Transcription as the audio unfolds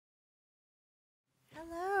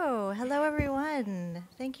Hello, everyone.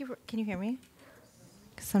 Thank you. Can you hear me?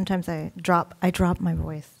 Sometimes I drop my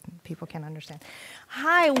voice. People can't understand.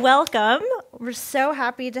 Hi, welcome. We're so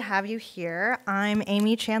happy to have you here. I'm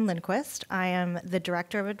Amy Chan Lindquist. I am the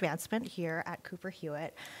Director of Advancement here at Cooper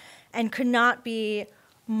Hewitt, and could not be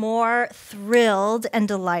more thrilled and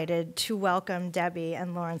delighted to welcome Debbie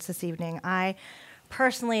and Lawrence this evening. I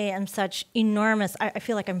personally am such enormous, I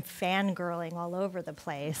feel like I'm fangirling all over the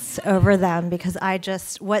place over them, because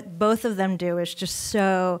what both of them do is just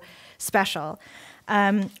so special.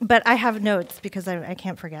 But I have notes because I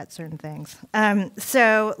can't forget certain things.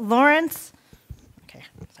 So Lawrence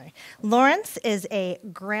is a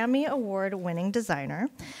Grammy Award-winning designer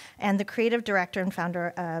and the creative director and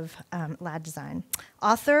founder of LAD Design.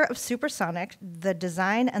 Author of Supersonic, The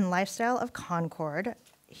Design and Lifestyle of Concorde.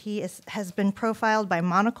 He has been profiled by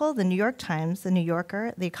Monocle, The New York Times, The New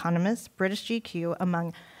Yorker, The Economist, British GQ,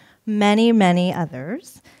 among many, many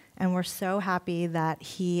others. And we're so happy that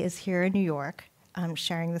he is here in New York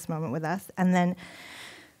sharing this moment with us. And then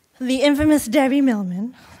the infamous Debbie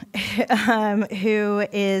Millman, who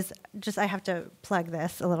is, I have to plug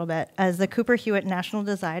this a little bit, as the Cooper Hewitt National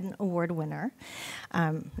Design Award winner.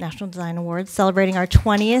 National Design Awards, celebrating our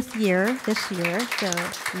 20th year this year, so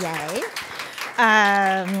yay.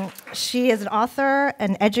 She is an author,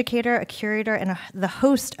 an educator, a curator, and the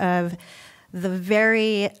host of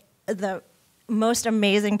the most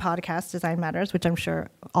amazing podcast, Design Matters, which I'm sure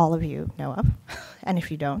all of you know of. And if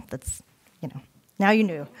you don't, that's, now you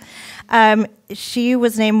knew. She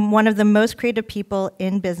was named one of the most creative people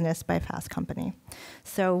in business by Fast Company.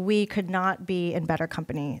 So we could not be in better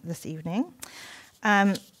company this evening.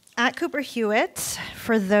 At Cooper Hewitt,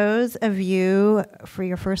 for those of you for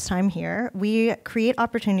your first time here, we create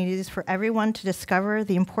opportunities for everyone to discover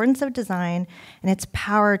the importance of design and its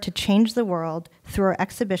power to change the world through our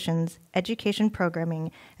exhibitions, education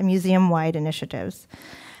programming, and museum-wide initiatives.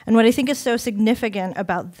 And what I think is so significant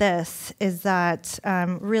about this is that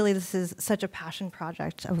really this is such a passion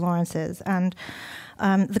project of Lawrence's. And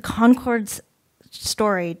the Concorde's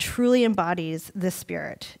story truly embodies this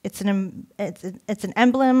spirit. It's an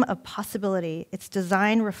emblem of possibility. Its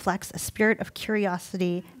design reflects a spirit of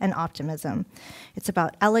curiosity and optimism. It's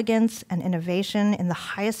about elegance and innovation in the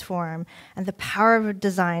highest form and the power of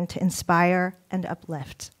design to inspire and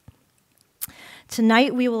uplift.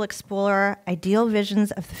 Tonight, we will explore ideal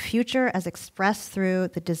visions of the future as expressed through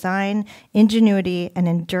the design, ingenuity, and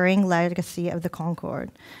enduring legacy of the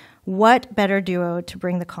Concorde. What better duo to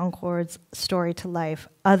bring the Concorde's story to life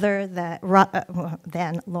other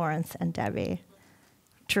than Lawrence and Debbie?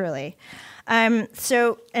 Truly. And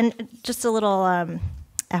just a little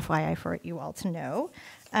FYI for you all to know.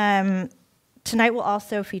 Tonight will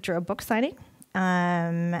also feature a book signing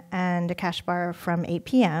and a cash bar from 8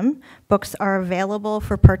 p.m. Books are available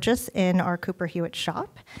for purchase in our Cooper Hewitt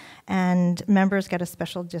shop, and members get a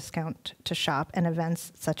special discount to shop and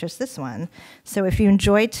events such as this one. So if you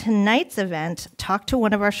enjoyed tonight's event, talk to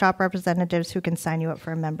one of our shop representatives who can sign you up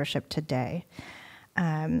for a membership today.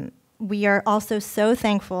 We are also so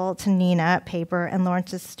thankful to Nina at Paper and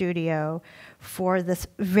Lawrence's studio for this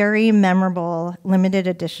very memorable limited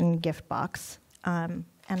edition gift box.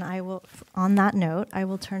 And I will, on that note, I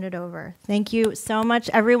will turn it over. Thank you so much,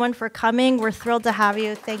 everyone, for coming. We're thrilled to have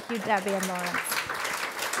you. Thank you, Debbie and Lawrence.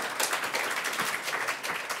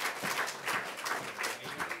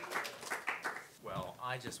 Well,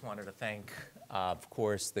 I just wanted to thank, of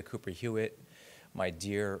course, the Cooper Hewitt, my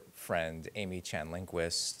dear friend, Amy Chan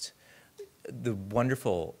Lindquist, the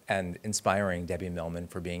wonderful and inspiring Debbie Millman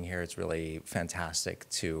for being here. It's really fantastic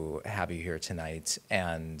to have you here tonight.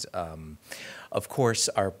 And of course,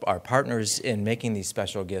 our partners in making these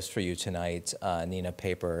special gifts for you tonight, Nina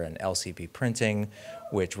Paper and LCP Printing,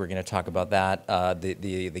 which we're going to talk about that,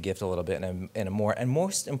 the gift a little bit in a more. And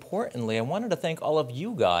most importantly, I wanted to thank all of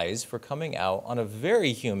you guys for coming out on a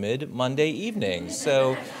very humid Monday evening.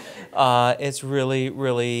 So it's really,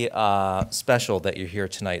 really special that you're here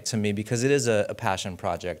tonight to me, because it is a passion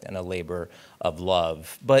project and a labor of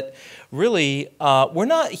love. But really, we're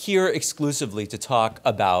not here exclusively to talk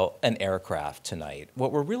about an aircraft tonight.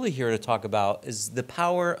 What we're really here to talk about is the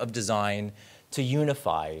power of design to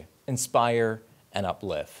unify, inspire, and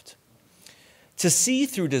uplift. To see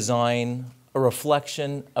through design a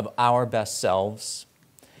reflection of our best selves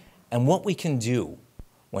and what we can do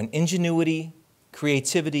when ingenuity,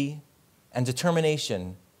 creativity, and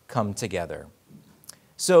determination come together.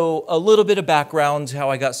 So a little bit of background,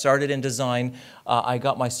 how I got started in design. I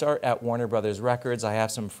got my start at Warner Brothers Records. I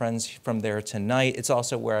have some friends from there tonight. It's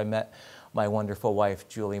also where I met my wonderful wife,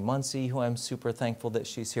 Julie Muncie, who I'm super thankful that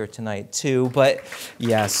she's here tonight too. But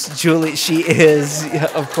yes, Julie, she is,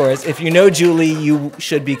 of course. If you know Julie, you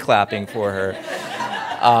should be clapping for her.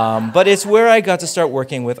 But it's where I got to start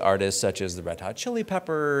working with artists such as the Red Hot Chili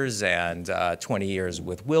Peppers and 20 years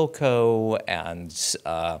with Wilco and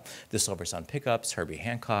the Silver Sun Pickups, Herbie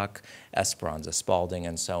Hancock, Esperanza Spalding,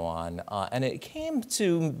 and so on. And it came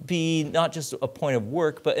to be not just a point of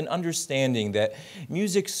work, but an understanding that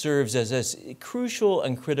music serves as this crucial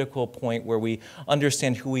and critical point where we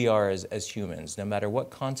understand who we are as humans. No matter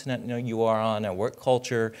what continent you are on and what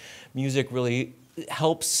culture, music really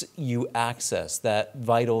helps you access that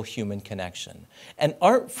vital human connection. And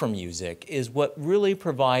art from music is what really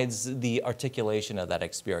provides the articulation of that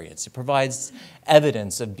experience. It provides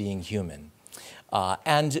evidence of being human.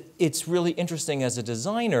 And it's really interesting as a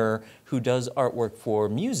designer who does artwork for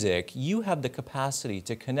music, you have the capacity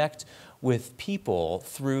to connect with people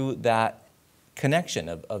through that connection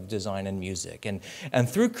of design and music. And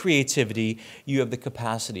through creativity, you have the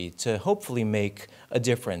capacity to hopefully make a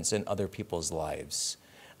difference in other people's lives.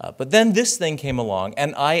 But then this thing came along,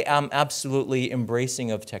 and I am absolutely embracing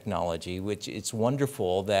of technology, which it's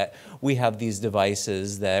wonderful that we have these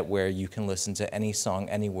devices where you can listen to any song,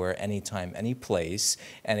 anywhere, anytime, any place,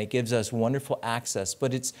 and it gives us wonderful access,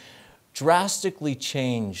 but it's drastically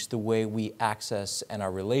changed the way we access and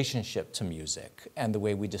our relationship to music and the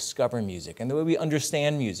way we discover music and the way we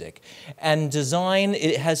understand music. And design,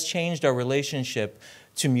 it has changed our relationship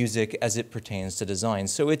to music as it pertains to design.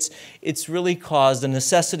 So it's really caused a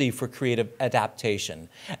necessity for creative adaptation.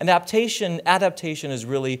 And adaptation is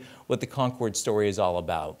really what the Concorde story is all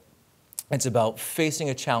about. It's about facing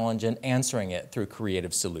a challenge and answering it through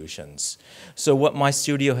creative solutions. So what my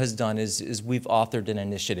studio has done is we've authored an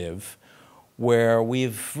initiative where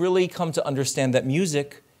we've really come to understand that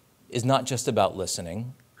music is not just about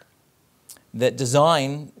listening, that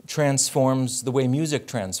design transforms the way music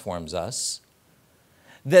transforms us,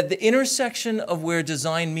 that the intersection of where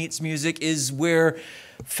design meets music is where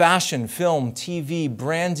fashion, film, TV,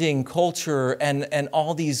 branding, culture, and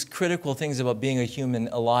all these critical things about being a human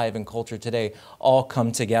alive in culture today all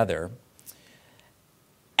come together.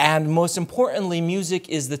 And most importantly, music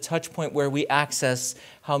is the touch point where we access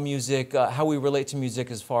how we relate to music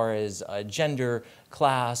as far as gender,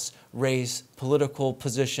 class, race, political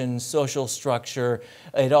position, social structure.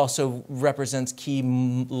 It also represents key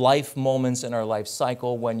life moments in our life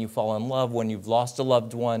cycle, when you fall in love, when you've lost a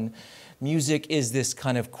loved one. Music is this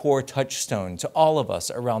kind of core touchstone to all of us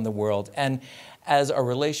around the world. And as our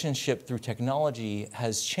relationship through technology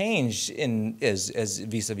has changed as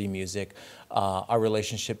vis-a-vis music, our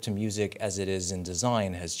relationship to music as it is in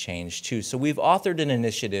design has changed too. So we've authored an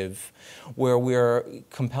initiative where we're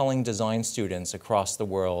compelling design students across the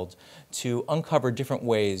world to uncover different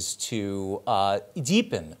ways to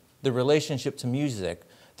deepen the relationship to music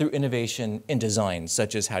through innovation in design,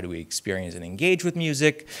 such as how do we experience and engage with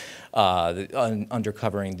music,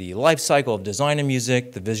 uncovering the life cycle of design of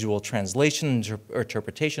music, the visual translation or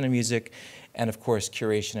interpretation of music, and of course,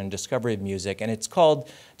 curation and discovery of music. And it's called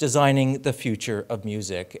Designing the Future of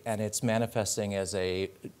Music, and it's manifesting as a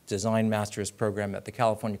design master's program at the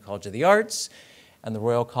California College of the Arts and the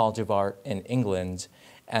Royal College of Art in England.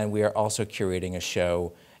 And we are also curating a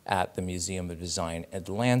show at the Museum of Design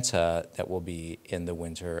Atlanta that will be in the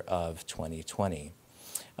winter of 2020,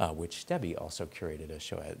 which Debbie also curated a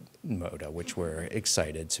show at MODA, which we're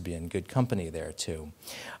excited to be in good company there too.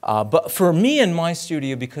 But for me in my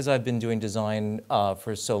studio, because I've been doing design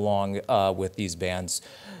for so long with these bands,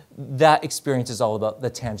 that experience is all about the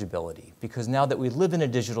tangibility. Because now that we live in a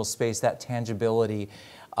digital space, that tangibility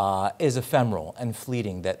is ephemeral and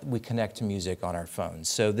fleeting, that we connect to music on our phones.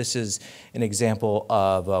 So this is an example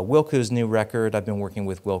of Wilco's new record. I've been working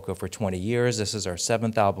with Wilco for 20 years. This is our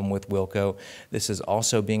 7th album with Wilco. This is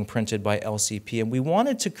also being printed by LCP. And we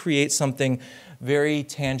wanted to create something very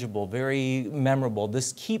tangible, very memorable,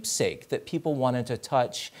 this keepsake that people wanted to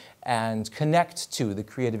touch and connect to the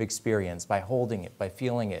creative experience by holding it, by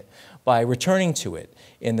feeling it, by returning to it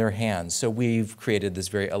in their hands. So we've created this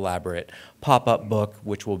very elaborate pop-up book,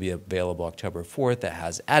 which will be available October 4th, that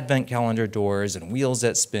has advent calendar doors and wheels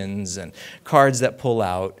that spins and cards that pull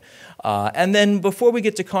out. And then before we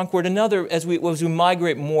get to Concorde, as we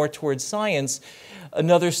migrate more towards science,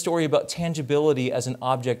 another story about tangibility as an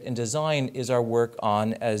object in design is our work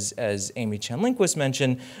on, as Amy Chen-Lindquist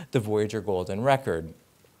mentioned, the Voyager Golden Record,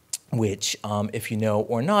 which, if you know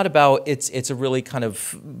or not about, it's a really kind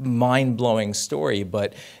of mind-blowing story.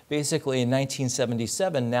 But basically, in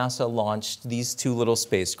 1977, NASA launched these two little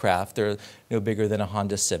spacecraft. They're no bigger than a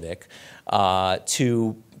Honda Civic,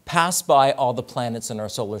 to pass by all the planets in our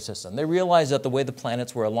solar system. They realized that the way the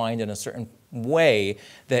planets were aligned in a certain way,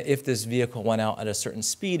 that if this vehicle went out at a certain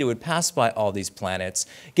speed, it would pass by all these planets,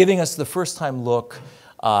 giving us the first time look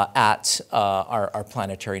at our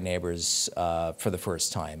planetary neighbors for the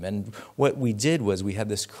first time. And what we did was we had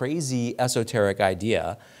this crazy esoteric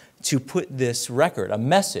idea to put this record, a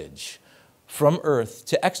message from Earth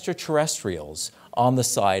to extraterrestrials, on the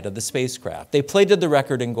side of the spacecraft. They plated the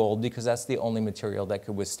record in gold because that's the only material that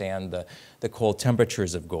could withstand the cold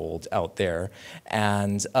temperatures of gold out there.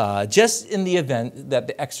 And just in the event that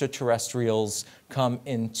the extraterrestrials come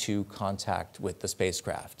into contact with the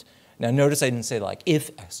spacecraft. Now, notice I didn't say like if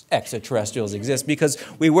extraterrestrials exist, because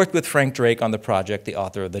we worked with Frank Drake on the project, the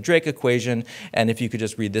author of the Drake equation, and if you could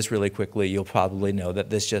just read this really quickly, you'll probably know that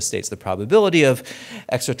this just states the probability of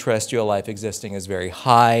extraterrestrial life existing is very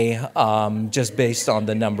high, just based on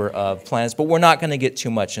the number of planets. But we're not going to get too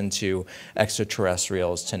much into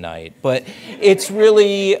extraterrestrials tonight. But it's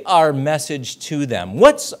really our message to them.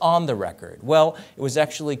 What's on the record? Well, it was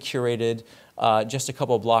actually curated just a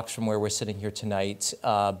couple of blocks from where we're sitting here tonight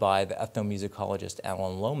by the ethnomusicologist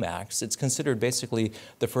Alan Lomax. It's considered basically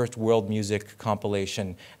the first world music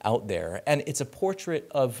compilation out there. And it's a portrait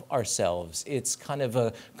of ourselves. It's kind of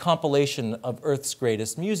a compilation of Earth's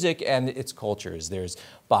greatest music and its cultures. There's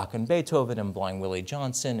Bach and Beethoven and Blind Willie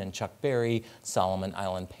Johnson and Chuck Berry, Solomon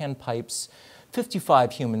Island panpipes,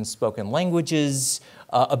 55 human spoken languages,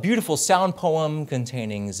 a beautiful sound poem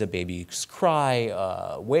containing a baby's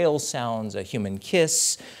cry, whale sounds, a human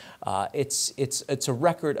kiss. It's a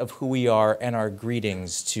record of who we are and our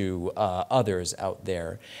greetings to others out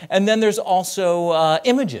there. And then there's also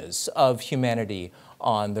images of humanity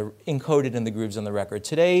encoded in the grooves on the record.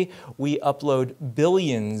 Today, we upload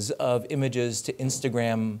billions of images to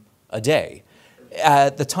Instagram a day.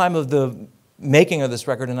 At the time of the making of this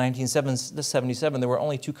record in 1977, there were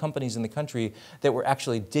only 2 companies in the country that were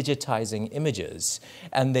actually digitizing images.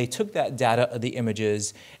 And they took that data of the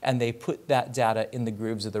images and they put that data in the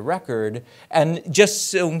grooves of the record. And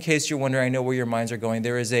just so in case you're wondering, I know where your minds are going,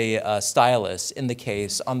 there is a stylus in the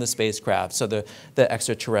case on the spacecraft so the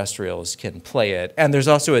extraterrestrials can play it. And there's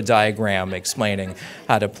also a diagram explaining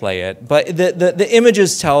how to play it. But the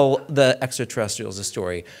images tell the extraterrestrials a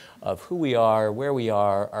story of who we are, where we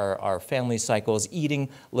are, our family cycles, eating,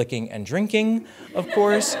 licking, and drinking, of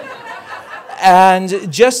course.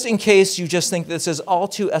 And just in case you just think this is all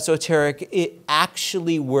too esoteric, it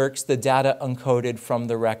actually works. The data encoded from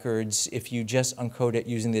the records, if you just encode it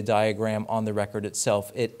using the diagram on the record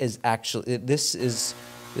itself, it is actually, this is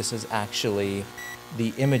actually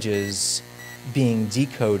the images being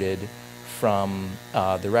decoded from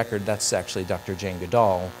the record. That's actually Dr. Jane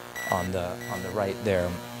Goodall on the right there.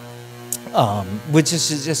 Which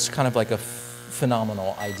is just kind of like a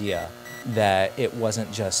phenomenal idea that it wasn't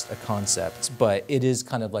just a concept, but it is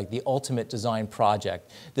kind of like the ultimate design project,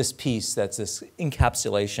 this piece that's this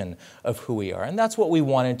encapsulation of who we are. And that's what we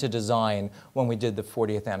wanted to design when we did the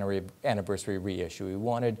 40th anniversary reissue.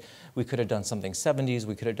 We could have done something 70s,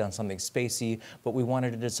 we could have done something spacey, but we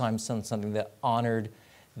wanted to design something that honored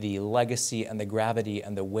the legacy and the gravity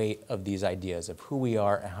and the weight of these ideas of who we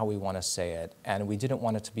are and how we want to say it. And we didn't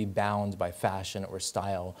want it to be bound by fashion or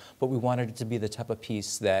style, but we wanted it to be the type of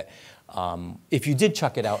piece that if you did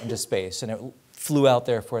chuck it out into space and it flew out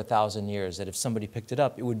there for 1,000 years, that if somebody picked it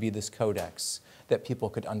up, it would be this codex that people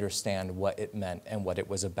could understand what it meant and what it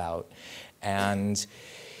was about. And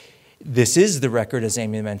this is the record, as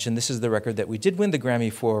Amy mentioned, this is the record that we did win the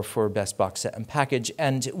Grammy for Best Box Set and Package,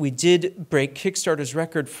 and we did break Kickstarter's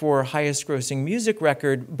record for highest grossing music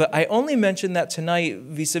record, but I only mentioned that tonight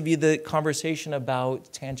vis-a-vis the conversation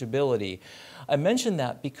about tangibility. I mentioned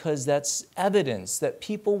that because that's evidence that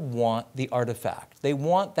people want the artifact. They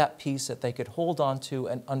want that piece that they could hold on to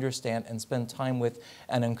and understand and spend time with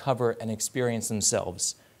and uncover and experience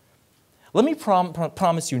themselves. Let me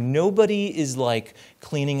promise you, nobody is like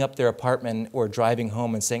cleaning up their apartment or driving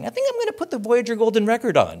home and saying, I think I'm going to put the Voyager Golden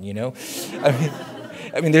Record on, you know?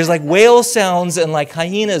 I mean, there's like whale sounds and like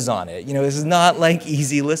hyenas on it. You know, this is not like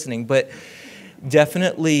easy listening, but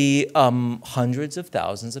definitely hundreds of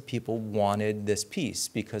thousands of people wanted this piece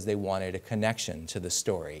because they wanted a connection to the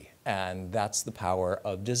story. And that's the power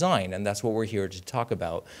of design, and that's what we're here to talk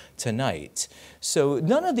about tonight. So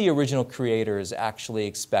none of the original creators actually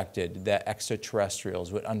expected that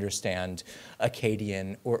extraterrestrials would understand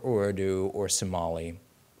Akkadian or Urdu or Somali.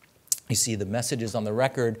 You see, the messages on the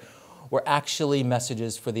record were actually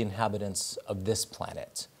messages for the inhabitants of this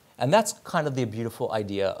planet. And that's kind of the beautiful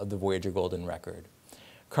idea of the Voyager Golden Record.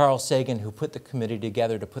 Carl Sagan, who put the committee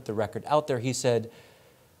together to put the record out there, he said,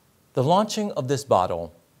 the launching of this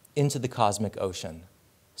bottle into the cosmic ocean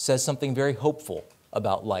says something very hopeful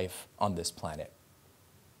about life on this planet.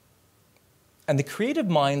 And the creative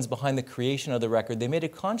minds behind the creation of the record, they made a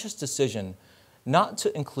conscious decision not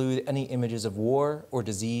to include any images of war or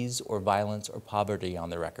disease or violence or poverty on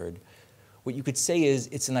the record. What you could say is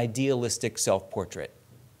it's an idealistic self-portrait.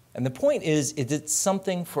 And the point is, it's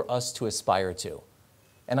something for us to aspire to.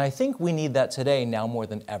 And I think we need that today now more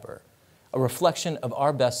than ever. A reflection of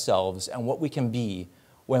our best selves and what we can be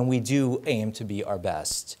when we do aim to be our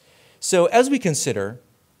best. So as we consider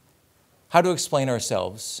how to explain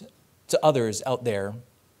ourselves to others out there,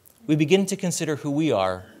 we begin to consider who we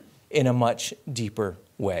are in a much deeper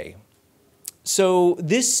way. So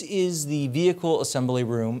this is the vehicle assembly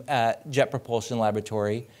room at Jet Propulsion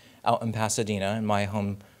Laboratory out in Pasadena, in my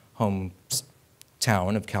home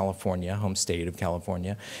town of California, home state of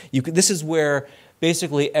California. This is where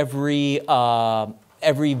basically every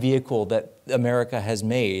vehicle that America has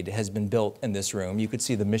made has been built in this room. You could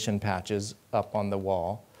see the mission patches up on the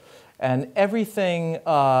wall. And everything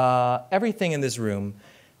in this room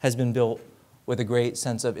has been built with a great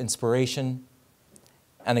sense of inspiration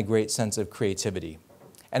and a great sense of creativity.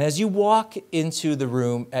 And as you walk into the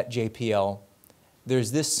room at JPL,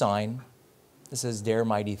 there's this sign that says, "Dare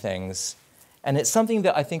Mighty Things." And it's something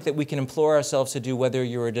that I think that we can implore ourselves to do, whether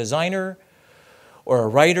you're a designer or a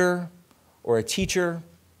writer or a teacher.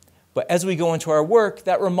 But as we go into our work,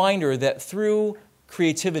 that reminder that through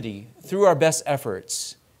creativity, through our best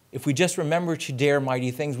efforts, if we just remember to dare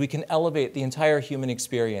mighty things, we can elevate the entire human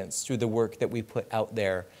experience through the work that we put out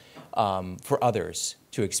there for others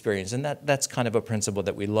to experience. And that's kind of a principle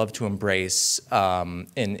that we love to embrace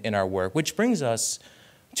in our work, which brings us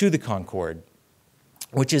to the Concorde,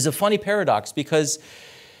 which is a funny paradox because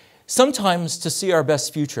sometimes to see our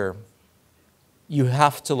best future, you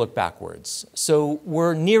have to look backwards. So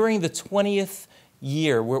we're nearing the 20th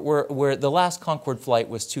year, where the last Concorde flight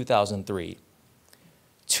was 2003.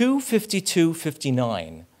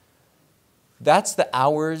 2:52:59. That's the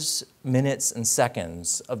hours, minutes, and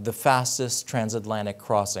seconds of the fastest transatlantic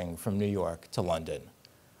crossing from New York to London.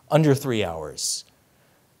 Under 3 hours.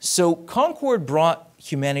 So Concorde brought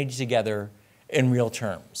humanity together in real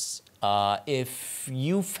terms. If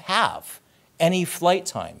you have any flight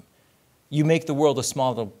time, you make the world a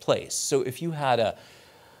smaller place. So if you had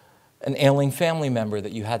an ailing family member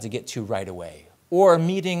that you had to get to right away, or a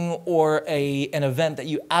meeting or an event that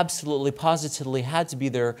you absolutely positively had to be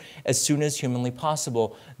there as soon as humanly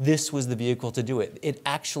possible, this was the vehicle to do it. It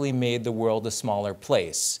actually made the world a smaller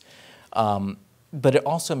place. But it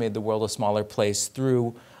also made the world a smaller place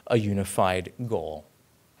through a unified goal.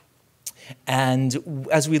 And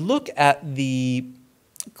as we look at the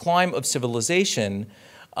climb of civilization,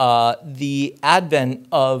 the advent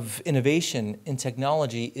of innovation in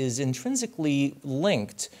technology is intrinsically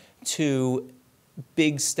linked to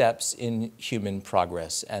big steps in human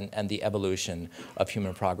progress and the evolution of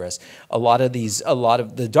human progress. A lot of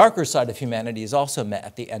the darker side of humanity is also met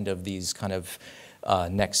at the end of these kind of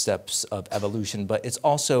next steps of evolution. But it's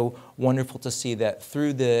also wonderful to see that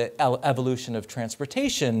through the evolution of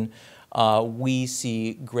transportation, we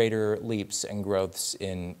see greater leaps and growths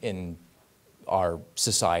in our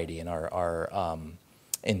society and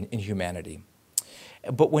in humanity.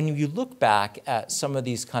 But when you look back at some of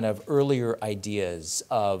these kind of earlier ideas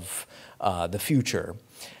of the future,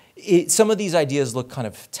 some of these ideas look kind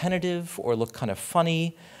of tentative or look kind of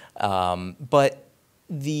funny, but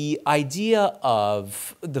the idea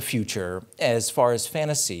of the future as far as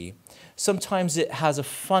fantasy, sometimes it has a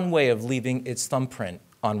fun way of leaving its thumbprint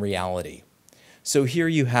on reality. So here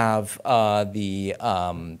you have the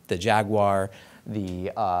Jaguar,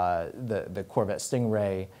 the Corvette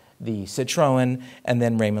Stingray, the Citroën, and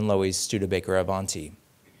then Raymond Loewy's Studebaker Avanti.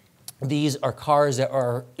 These are cars that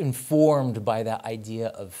are informed by that idea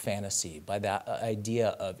of fantasy, by that idea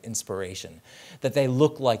of inspiration, that they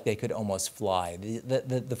look like they could almost fly.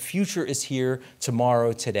 The future is here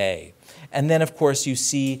tomorrow, today. And then, of course, you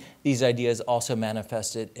see these ideas also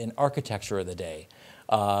manifested in architecture of the day.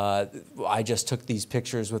 I just took these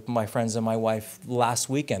pictures with my friends and my wife last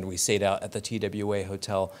weekend. We stayed out at the TWA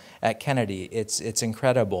Hotel at Kennedy. It's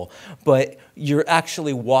incredible. But you're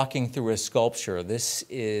actually walking through a sculpture. This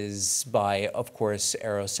is by, of course,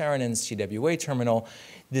 Eero Saarinen's TWA terminal.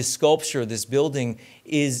 This sculpture, this building,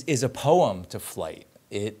 is a poem to flight.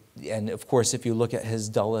 And, of course, if you look at his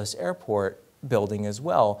Dulles Airport building as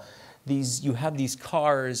well, you have these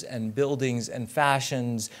cars and buildings and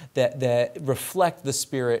fashions that reflect the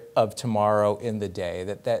spirit of tomorrow in the day,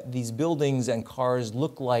 that these buildings and cars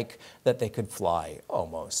look like that they could fly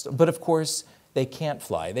almost. But of course, they can't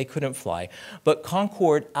fly. They couldn't fly. But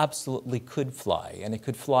Concorde absolutely could fly, and it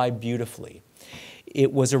could fly beautifully.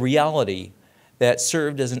 It was a reality that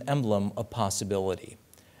served as an emblem of possibility.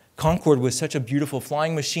 Concorde was such a beautiful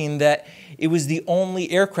flying machine that it was the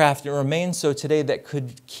only aircraft, and remains so today, that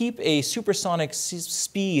could keep a supersonic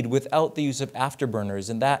speed without the use of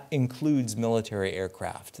afterburners, and that includes military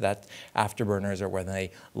aircraft. That afterburners are where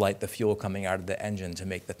they light the fuel coming out of the engine to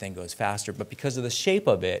make the thing goes faster. But because of the shape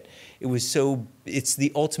of it, it's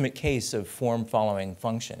the ultimate case of form following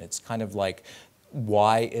function. It's kind of like,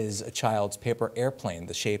 why is a child's paper airplane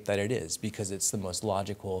the shape that it is? Because it's the most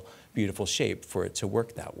logical, beautiful shape for it to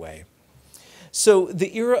work that way. So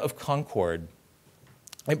the era of Concorde,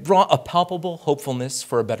 it brought a palpable hopefulness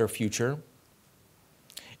for a better future.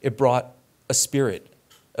 It brought a spirit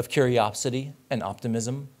of curiosity and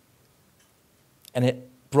optimism. And it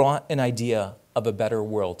brought an idea of a better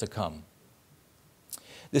world to come.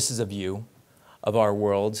 This is a view of our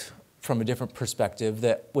world from a different perspective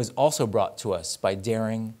that was also brought to us by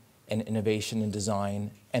daring and innovation and design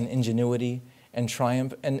and ingenuity and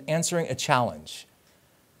triumph and answering a challenge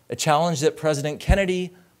that President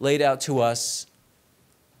Kennedy laid out to us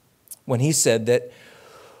when he said that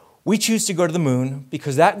we choose to go to the moon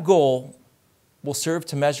because that goal will serve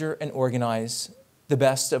to measure and organize the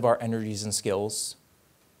best of our energies and skills,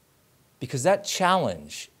 because that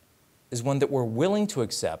challenge is one that we're willing to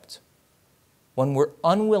accept, one we're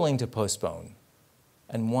unwilling to postpone,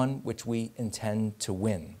 and one which we intend to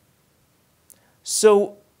win.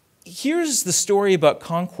 So here's the story about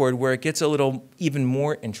Concorde where it gets a little even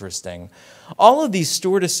more interesting. All of these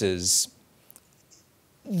stewardesses,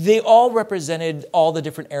 they all represented all the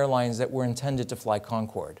different airlines that were intended to fly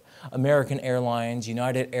Concorde. American Airlines,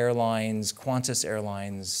 United Airlines, Qantas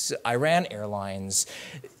Airlines, Iran Airlines.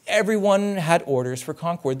 Everyone had orders for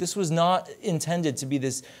Concorde. This was not intended to be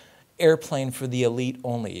this airplane for the elite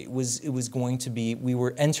only. It was going to be, we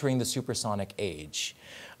were entering the supersonic age.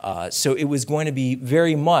 So it was going to be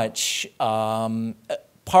very much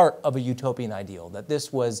part of a utopian ideal, that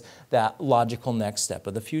this was that logical next step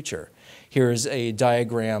of the future. Here's a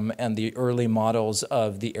diagram and the early models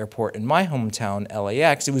of the airport in my hometown,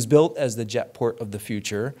 LAX. It was built as the jet port of the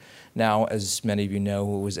future. Now, as many of you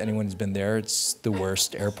know, anyone who's been there, it's the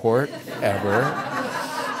worst airport ever.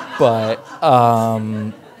 But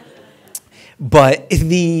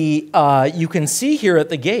you can see here at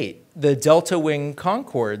the gate the delta wing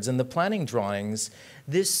Concordes and the planning drawings.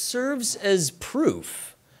 This serves as proof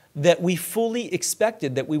that we fully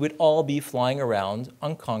expected that we would all be flying around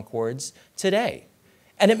on Concordes today.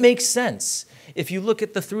 And it makes sense. If you look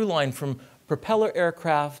at the through line from propeller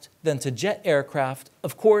aircraft, then to jet aircraft,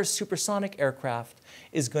 of course, supersonic aircraft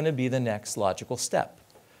is going to be the next logical step.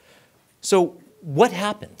 So what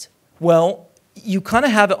happened? Well, you kind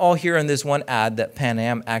of have it all here in this one ad that Pan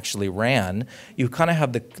Am actually ran. You kind of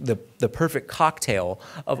have the perfect cocktail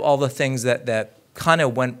of all the things that kind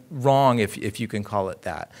of went wrong, if you can call it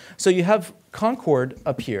that. So you have Concorde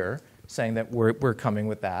up here saying that we're coming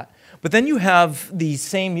with that. But then you have the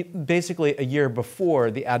same, basically a year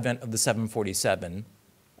before the advent of the 747.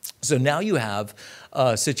 So now you have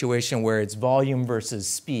a situation where it's volume versus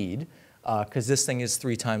speed, because this thing is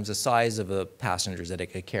 3 times the size of the passengers that it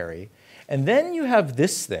could carry. And then you have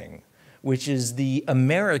this thing, which is the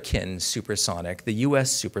American supersonic, the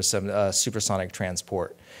U.S. supersonic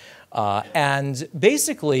transport. And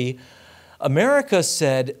basically, America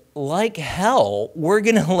said, like hell, we're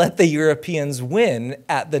going to let the Europeans win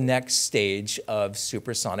at the next stage of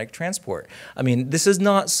supersonic transport. I mean, this is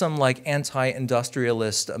not some like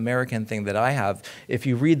anti-industrialist American thing that I have. If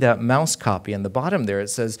you read that mouse copy in the bottom there, it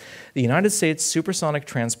says, the United States supersonic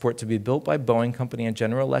transport to be built by Boeing Company and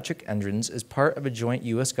General Electric Engines is part of a joint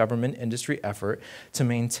U.S. government industry effort to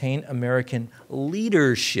maintain American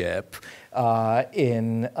leadership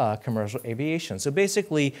in commercial aviation. So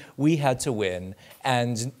basically, we had to win,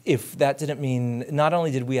 and if that didn't mean, not only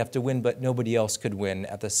did we have to win, but nobody else could win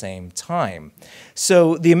at the same time.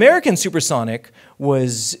 So the American supersonic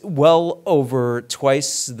was well over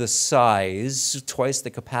twice the size, twice the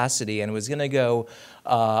capacity, and it was going to go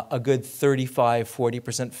a good 35,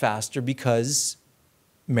 40% faster because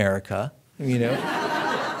America, you know.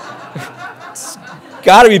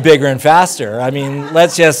 Got to be bigger and faster. I mean,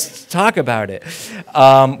 let's just talk about it.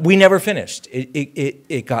 We never finished.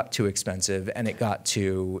 It got too expensive, and it got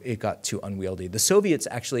too unwieldy. The Soviets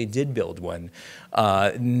actually did build one.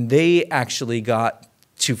 They actually got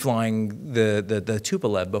to flying the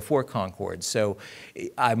Tupolev before Concorde. So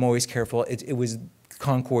I'm always careful. It was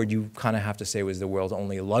Concorde, you kind of have to say, was the world's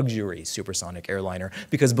only luxury supersonic airliner,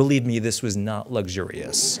 because believe me, this was not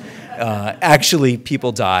luxurious. Actually,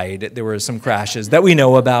 people died. There were some crashes that we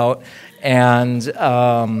know about, and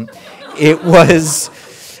it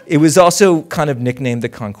was It was also kind of nicknamed the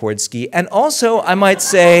Concorde ski. And also, I might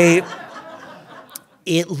say,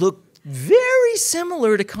 it looked very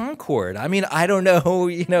similar to Concorde. I mean, I don't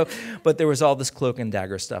know, but there was all this cloak and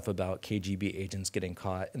dagger stuff about KGB agents getting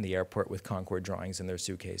caught in the airport with Concorde drawings in their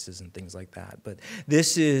suitcases and things like that. But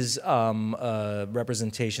this is a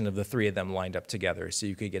representation of the three of them lined up together, so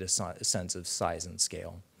you could get a sense of size and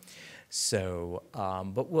scale. So,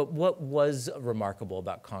 but what was remarkable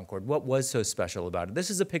about Concorde? What was so special about it? This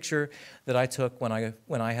is a picture that I took when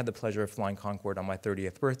I had the pleasure of flying Concorde on my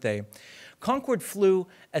 30th birthday. Concorde flew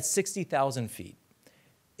at 60,000 feet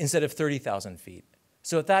instead of 30,000 feet.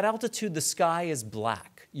 So at that altitude, the sky is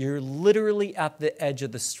black. You're literally at the edge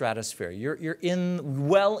of the stratosphere. You're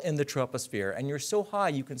well in the troposphere, and you're so high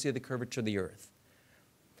you can see the curvature of the Earth.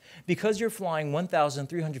 Because you're flying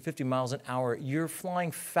 1,350 miles an hour, you're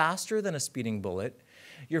flying faster than a speeding bullet.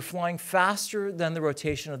 You're flying faster than the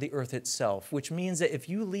rotation of the Earth itself, which means that if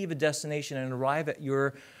you leave a destination and arrive at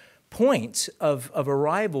your point of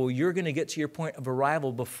arrival, you're going to get to your point of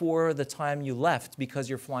arrival before the time you left because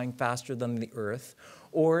you're flying faster than the Earth.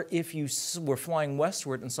 Or if you were flying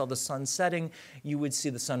westward and saw the sun setting, you would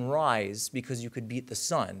see the sun rise because you could beat the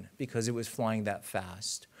sun because it was flying that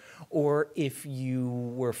fast. Or if you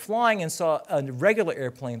were flying and saw a regular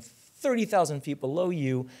airplane 30,000 feet below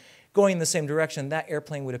you going in the same direction, that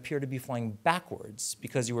airplane would appear to be flying backwards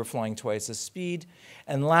because you were flying twice the speed.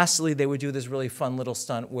 And lastly, they would do this really fun little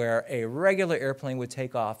stunt where a regular airplane would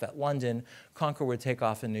take off at London, Concorde would take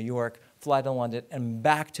off in New York, fly to London, and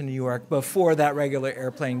back to New York before that regular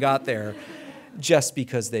airplane got there, just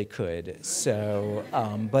because they could. So,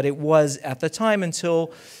 but it was at the time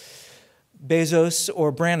until Bezos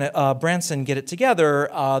or Branson get it together,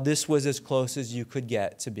 this was as close as you could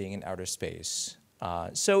get to being in outer space.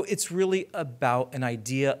 So it's really about an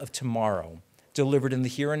idea of tomorrow, delivered in the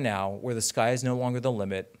here and now, where the sky is no longer the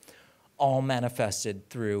limit, all manifested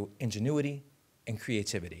through ingenuity and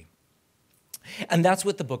creativity. And that's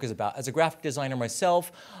what the book is about. As a graphic designer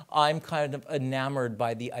myself, I'm kind of enamored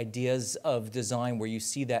by the ideas of design where you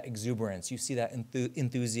see that exuberance, you see that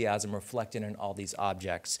enthusiasm reflected in all these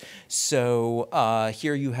objects. So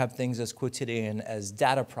here you have things as quotidian as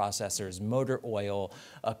data processors, motor oil,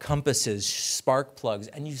 compasses, spark plugs,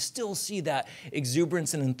 and you still see that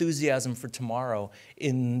exuberance and enthusiasm for tomorrow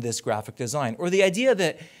in this graphic design. Or the idea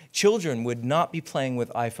that children would not be playing with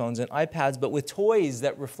iPhones and iPads, but with toys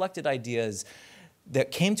that reflected ideas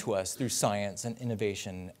that came to us through science and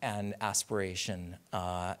innovation and aspiration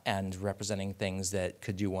and representing things that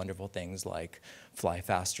could do wonderful things like fly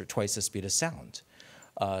faster, twice the speed of sound.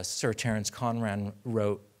 Sir Terence Conran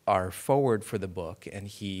wrote our foreword for the book, and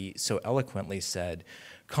he so eloquently said,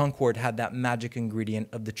 Concorde had that magic ingredient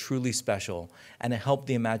of the truly special, and it helped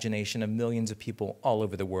the imagination of millions of people all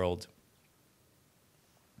over the world.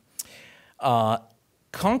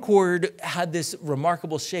 Concorde had this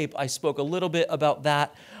remarkable shape. I spoke a little bit about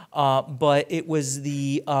that, but it was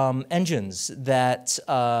the engines that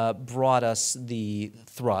brought us the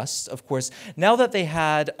thrust. Of course, now that they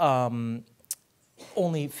had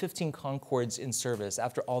only 15 Concordes in service,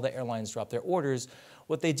 after all the airlines dropped their orders,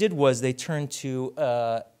 what they did was they turned to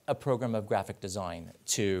a program of graphic design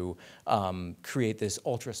to create this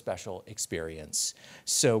ultra-special experience.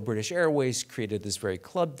 So British Airways created this very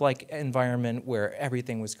club-like environment where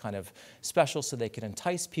everything was kind of special so they could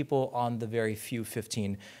entice people on the very few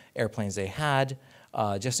 15 airplanes they had.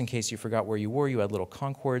 Just in case you forgot where you were, you had little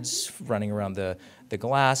Concordes running around the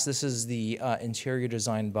glass. This is the interior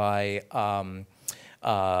design by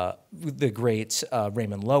the great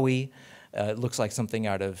Raymond Loewy. It looks like something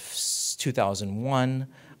out of 2001.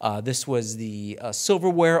 This was the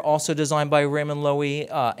silverware, also designed by Raymond Loewy.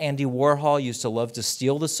 Andy Warhol used to love to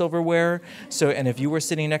steal the silverware. And if you were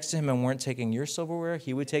sitting next to him and weren't taking your silverware,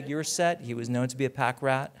 he would take your set. He was known to be a pack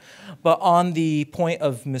rat. But on the point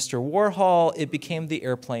of Mr. Warhol, it became the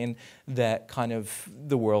airplane that kind of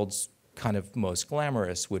the world's kind of most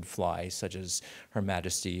glamorous would fly, such as Her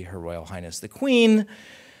Majesty, Her Royal Highness the Queen,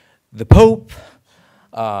 the Pope,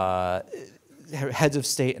 heads of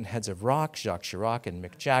state and heads of rock, Jacques Chirac and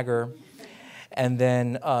Mick Jagger. And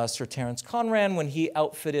then Sir Terence Conran, when he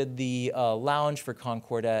outfitted the lounge for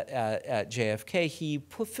Concorde at JFK, he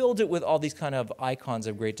filled it with all these kind of icons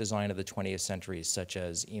of great design of the 20th century, such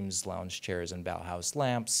as Eames lounge chairs and Bauhaus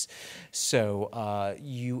lamps. So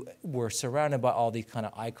you were surrounded by all these kind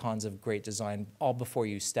of icons of great design all before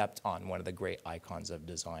you stepped on one of the great icons of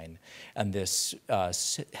design. And this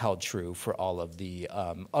held true for all of the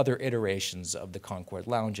other iterations of the Concorde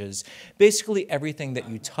lounges. Basically, everything that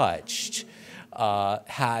you touched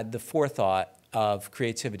had the forethought of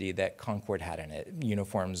creativity that Concorde had in it.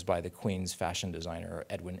 Uniforms by the Queen's fashion designer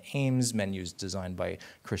Edwin Ames, menus designed by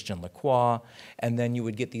Christian Lacroix, and then you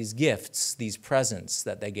would get these gifts, these presents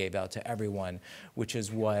that they gave out to everyone, which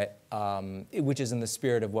is which is in the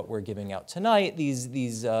spirit of what we're giving out tonight.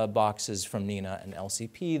 These boxes from Nina and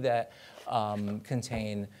LCP that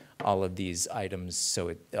contain all of these items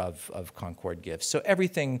of Concorde gifts. So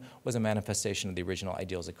everything was a manifestation of the original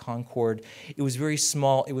ideals of Concorde. It was very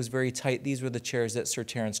small, it was very tight. These were the chairs that Sir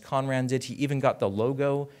Terence Conran did. He even got the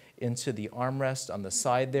logo into the armrest on the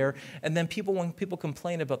side there. And then when people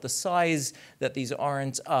complain about the size, that these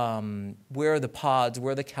aren't, where are the pods,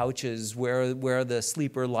 where are the couches, where are the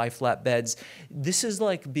sleeper lie-flat beds? This is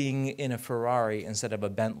like being in a Ferrari instead of a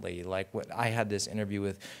Bentley. Like when I had this interview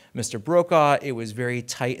with Mr. Brokaw, it was very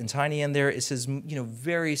tight and tiny in there. It says,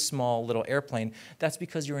 very small little airplane. That's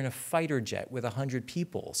because you're in a fighter jet with 100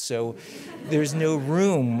 people. So there's no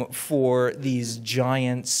room for these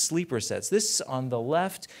giant sleeper sets. This on the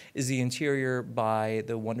left is the interior by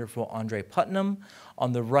the wonderful Andrée Putman.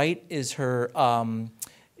 On the right is her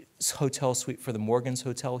hotel suite for the Morgans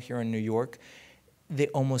Hotel here in New York. They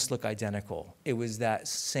almost look identical. It was that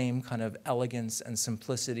same kind of elegance and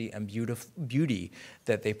simplicity and beauty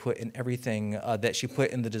that they put in everything that she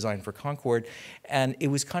put in the design for Concorde. And it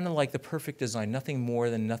was kind of like the perfect design, nothing more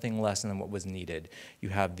than nothing less than what was needed. You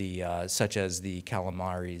have the, such as the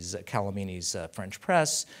Calamini's French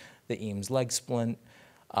press, the Eames leg splint.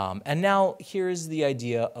 And now here's the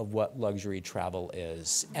idea of what luxury travel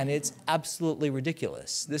is, and it's absolutely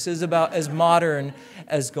ridiculous. This is about as modern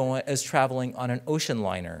as traveling on an ocean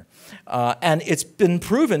liner, and it's been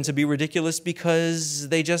proven to be ridiculous because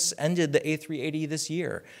they just ended the A380 this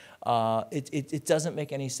year. It doesn't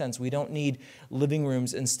make any sense. We don't need living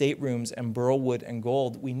rooms and staterooms and burlwood and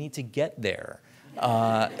gold. We need to get there.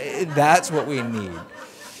 That's what we need.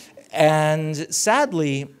 And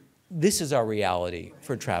sadly, this is our reality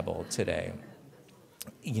for travel today.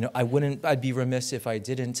 I'd be remiss if I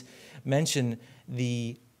didn't mention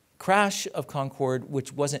the crash of Concorde,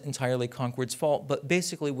 which wasn't entirely Concorde's fault, but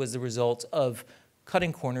basically was the result of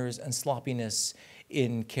cutting corners and sloppiness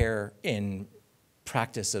in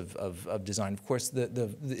practice of design. Of course,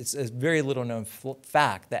 it's a very little known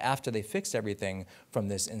fact that after they fixed everything from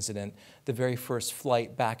this incident, the very first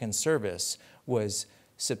flight back in service was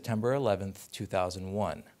September 11th,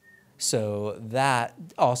 2001. So that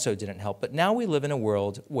also didn't help. But now we live in a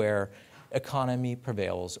world where economy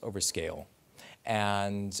prevails over scale,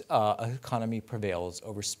 and economy prevails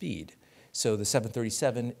over speed. So the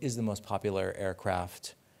 737 is the most popular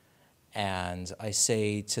aircraft. And I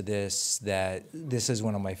say to this that this is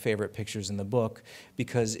one of my favorite pictures in the book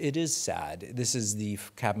because it is sad. This is the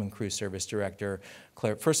cabin crew service director,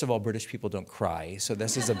 Claire. First of all, British people don't cry, so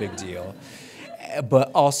this is a big deal. But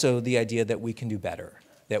also the idea that we can do better.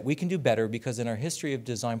 That we can do better because in our history of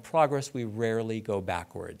design progress, we rarely go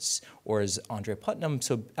backwards. Or as Andrée Putman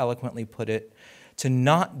so eloquently put it, to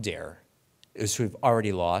not dare is to have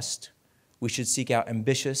already lost. We should seek out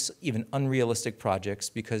ambitious, even unrealistic projects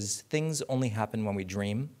because things only happen when we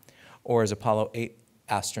dream. Or as Apollo 8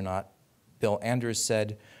 astronaut Bill Anders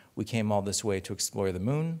said, we came all this way to explore the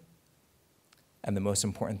moon, and the most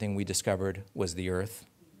important thing we discovered was the Earth.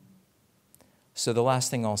 So the last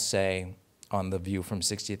thing I'll say on the view from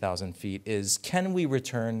 60,000 feet is, can we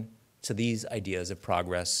return to these ideas of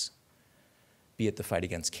progress, be it the fight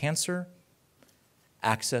against cancer,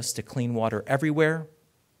 access to clean water everywhere,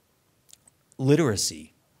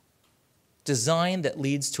 literacy, design that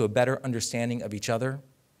leads to a better understanding of each other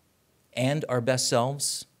and our best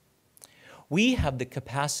selves? We have the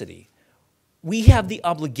capacity, we have the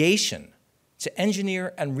obligation to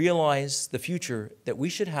engineer and realize the future that we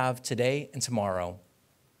should have today and tomorrow.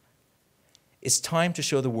 It's time to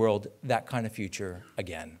show the world that kind of future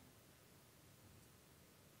again.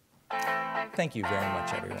 Thank you very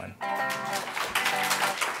much, everyone.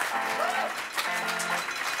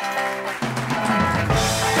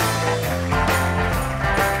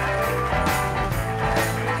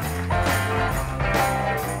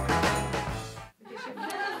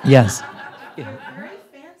 Yes.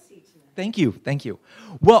 Thank you, thank you.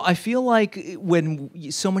 Well, I feel like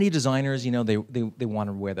when so many designers, they want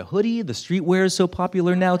to wear the hoodie, the streetwear is so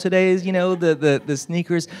popular nowadays, the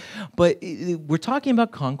sneakers. But we're talking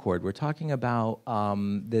about Concorde. We're talking about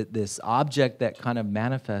this object that kind of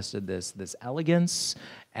manifested this elegance,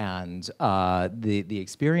 and the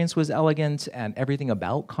experience was elegant, and everything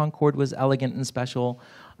about Concorde was elegant and special.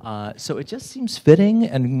 So it just seems fitting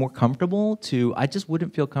and more comfortable I just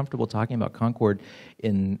wouldn't feel comfortable talking about Concorde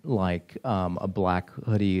in like a black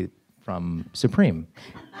hoodie from Supreme.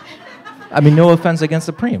 I mean, no offense against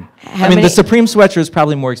Supreme. The Supreme sweatshirt is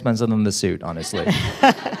probably more expensive than the suit, honestly.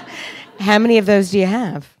 How many of those do you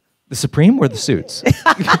have? The Supreme or the suits?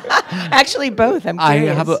 Actually, both. I'm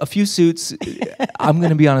curious. I have a few suits. I'm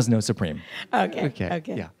going to be honest, no Supreme. Okay.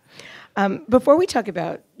 Yeah. Before we talk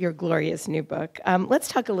about your glorious new book, let's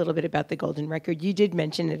talk a little bit about the Golden Record. You did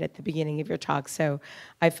mention it at the beginning of your talk, so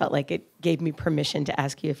I felt like it gave me permission to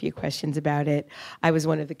ask you a few questions about it. I was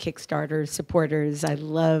one of the Kickstarter supporters. I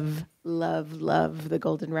love the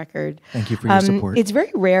Golden Record. Thank you for your support. It's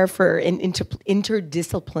very rare for an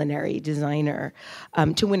interdisciplinary designer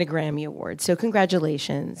to win a Grammy Award. So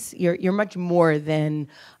congratulations. You're much more than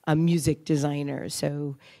a music designer.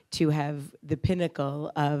 So to have the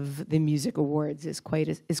pinnacle of the music awards is quite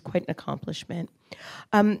an accomplishment.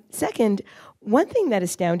 Second, one thing that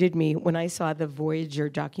astounded me when I saw the Voyager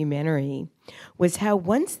documentary was how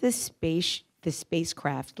once the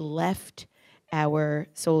spacecraft left our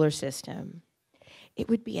solar system, it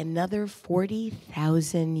would be another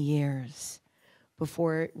 40,000 years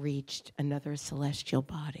before it reached another celestial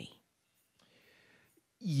body.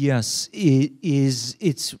 Yes, it is.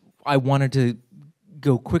 I wanted to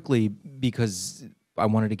go quickly because I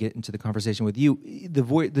wanted to get into the conversation with you.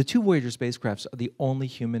 The two Voyager spacecrafts are the only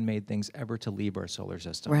human-made things ever to leave our solar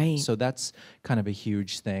system. Right. So that's kind of a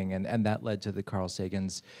huge thing, and that led to the Carl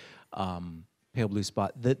Sagan's pale blue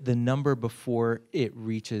spot. The number before it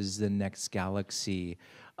reaches the next galaxy,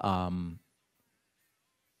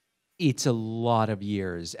 it's a lot of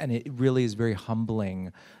years, and it really is very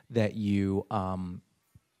humbling that you.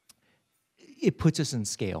 It puts us in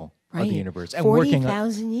scale. Of the universe. And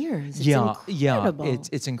 40,000 years. It's incredible.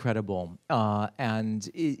 It's incredible. And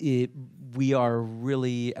we are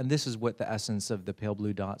really, and this is what the essence of the Pale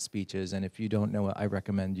Blue Dot speech is, and if you don't know it, I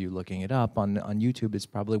recommend you looking it up on YouTube. It's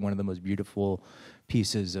probably one of the most beautiful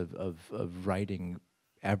pieces of writing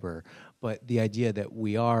ever. But the idea that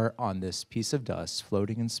we are on this piece of dust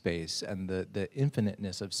floating in space, and the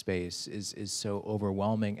infiniteness of space is so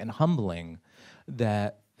overwhelming and humbling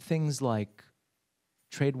that things like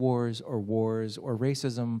trade wars or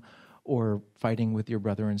racism or fighting with your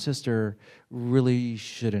brother and sister really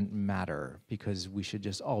shouldn't matter, because we should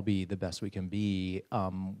just all be the best we can be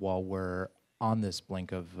while we're on this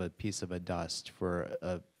blink of a piece of a dust for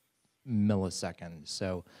a millisecond.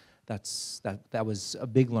 So that was a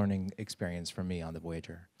big learning experience for me on the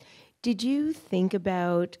Voyager. Did you think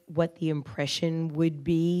about what the impression would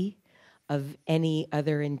be of any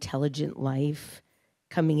other intelligent life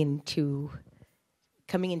coming into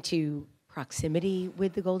proximity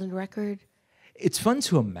with the Golden Record? It's fun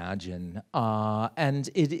to imagine, and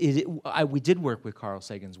we did work with Carl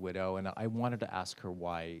Sagan's widow, and I wanted to ask her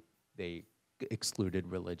why they excluded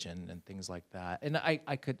religion and things like that, and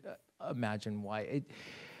I could imagine why.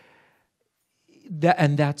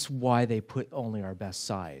 That's why they put only our best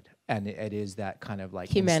side, and it is that kind of like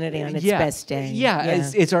humanity on its best day. Yeah.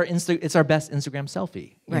 It's our best Instagram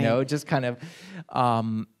selfie. You know, just kind of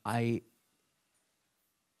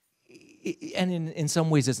and in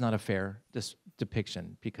some ways, it's not a fair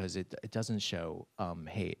depiction, because it doesn't show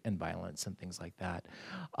hate and violence and things like that.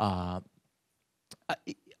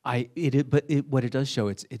 What it does show,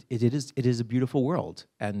 it is a beautiful world,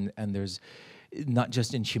 and there's not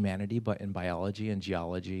just in humanity, but in biology and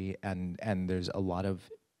geology, and there's a lot of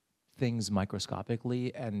things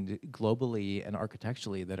microscopically and globally and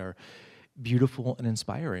architecturally that are beautiful and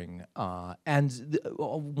inspiring.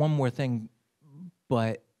 One more thing,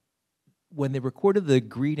 but when they recorded the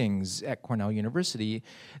greetings at Cornell University,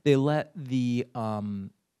 they let the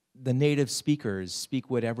native speakers speak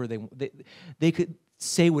whatever they could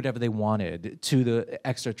say whatever they wanted to the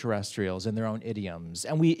extraterrestrials in their own idioms.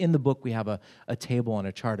 And in the book, we have a table and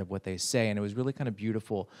a chart of what they say, and it was really kind of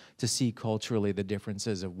beautiful to see culturally the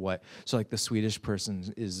differences of so like the Swedish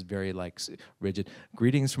person is very like rigid,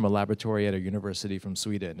 greetings from a laboratory at a university from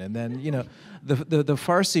Sweden. And then, the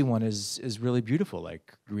Farsi one is really beautiful,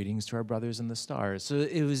 like greetings to our brothers in the stars. So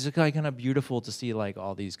it was kind of beautiful to see like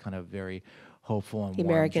all these kind of very hopeful and the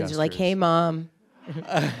warm Americans gestures. are like, hey, Mom.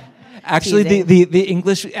 Actually,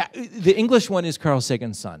 the English one is Carl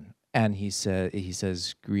Sagan's son, and he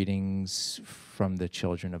says greetings from the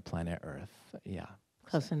children of planet Earth. Yeah,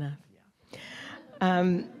 close enough.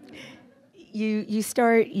 Yeah. You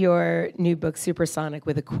start your new book Supersonic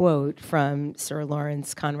with a quote from Sir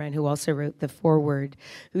Terence Conran, who also wrote the foreword,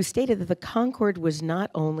 who stated that the Concorde was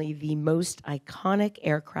not only the most iconic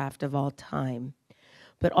aircraft of all time,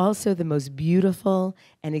 but also the most beautiful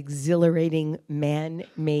and exhilarating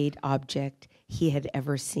man-made object he had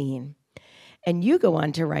ever seen. And you go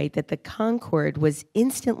on to write that the Concorde was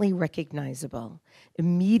instantly recognizable,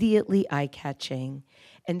 immediately eye-catching,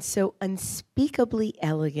 and so unspeakably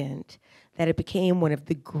elegant that it became one of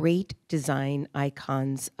the great design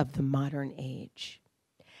icons of the modern age.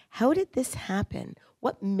 How did this happen?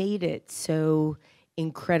 What made it so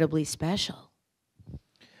incredibly special?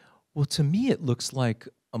 Well, to me, it looks like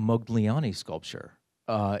a Modigliani sculpture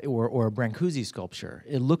or a Brancusi sculpture.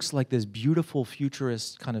 It looks like this beautiful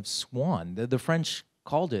futurist kind of swan. The French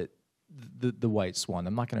called it the white swan.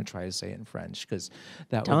 I'm not going to try to say it in French because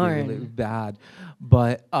that would be really bad.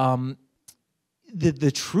 But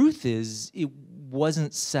the truth is, it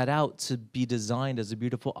wasn't set out to be designed as a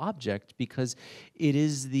beautiful object because it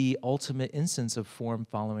is the ultimate instance of form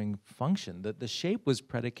following function. The shape was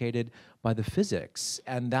predicated by the physics,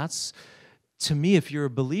 and that's, to me, if you're a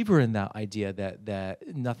believer in that idea that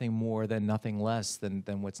nothing more than nothing less than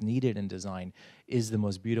what's needed in design is the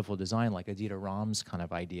most beautiful design, like Adita Ram's kind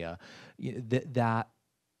of idea, that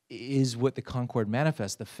is what the Concorde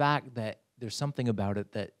manifests. The fact that there's something about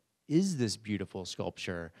it that is this beautiful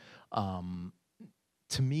sculpture,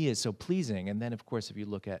 to me, is so pleasing. And then, of course, if you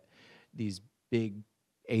look at these big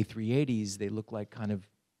A380s, they look like kind of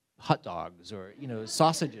hot dogs or,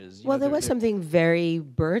 sausages. Well, there was something very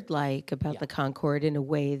bird-like about the Concorde in a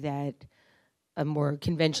way that a more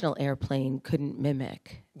conventional airplane couldn't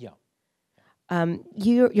mimic. Yeah.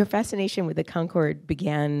 Your fascination with the Concorde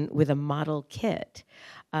began with a model kit.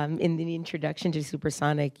 In the introduction to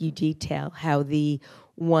Supersonic, you detail how the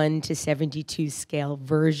 1:72 scale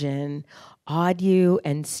version awed you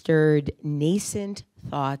and stirred nascent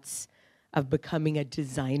thoughts of becoming a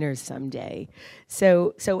designer someday.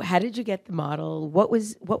 So how did you get the model? What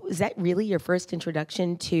was that really your first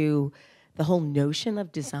introduction to the whole notion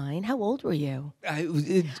of design? How old were you? I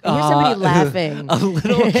hear somebody laughing. A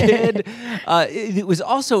little kid. It was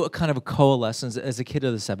also a kind of a coalescence. As a kid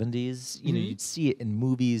of the 70s, you'd see it in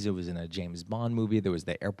movies. It was in a James Bond movie. There was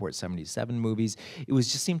the Airport 77 movies. It was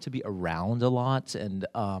just seemed to be around a lot, and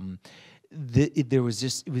there was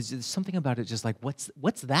just something about it. Just like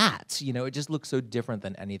what's that? It just looked so different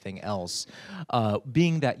than anything else.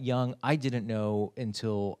 Being that young, I didn't know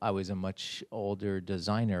until I was a much older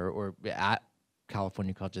designer or at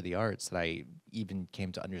California College of the Arts that I even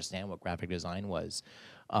came to understand what graphic design was.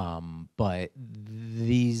 But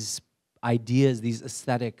these ideas, these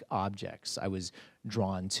aesthetic objects, I was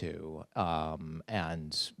drawn to,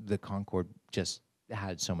 and the Concorde just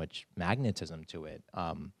had so much magnetism to it.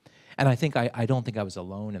 And I think I don't think I was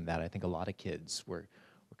alone in that. I think a lot of kids were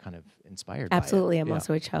kind of inspired absolutely. by it. I'm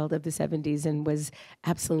also a child of the 70s and was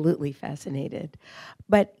absolutely fascinated.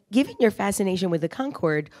 But given your fascination with the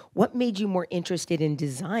Concorde, what made you more interested in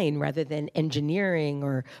design rather than engineering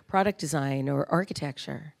or product design or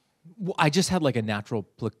architecture? Well, I just had like a natural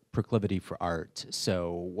proclivity for art.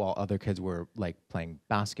 So while other kids were like playing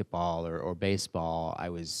basketball or baseball, I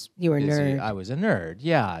was You were a nerd. I was a nerd.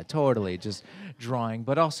 Yeah, totally. Just drawing,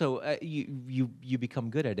 but also you become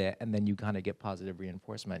good at it, and then you kind of get positive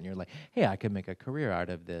reinforcement, and you're like, hey, I could make a career out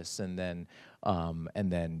of this. And then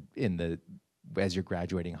as you're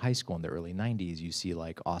graduating high school in the early 90s, you see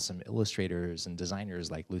like awesome illustrators and designers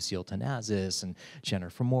like Lucille Tanazis and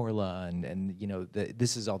Jennifer Morla, and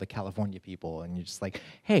this is all the California people, and you're just like,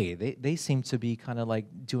 hey, they seem to be kind of like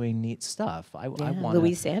doing neat stuff. I want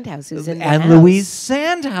Louise Sandhouse, who's in the and house. Louise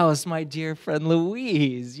Sandhouse, my dear friend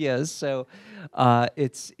Louise. Yes, so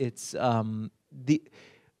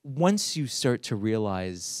once you start to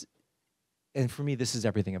realize. And for me, this is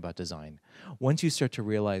everything about design. Once you start to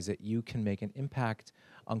realize that you can make an impact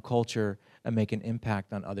on culture and make an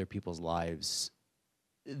impact on other people's lives,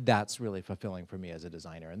 that's really fulfilling for me as a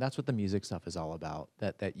designer. And that's what the music stuff is all about,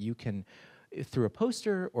 that you can, through a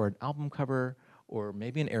poster or an album cover or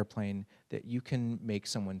maybe an airplane, that you can make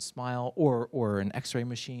someone smile or an x-ray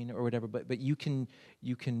machine or whatever, but you can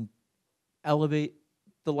elevate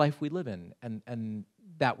the life we live in. And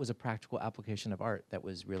that was a practical application of art that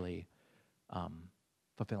was really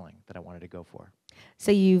fulfilling, that I wanted to go for.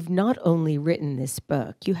 So you've not only written this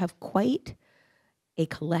book, you have quite a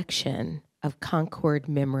collection of Concorde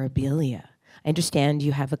memorabilia. I understand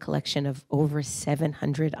you have a collection of over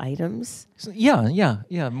 700 items. So,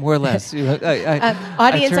 yeah, more or less.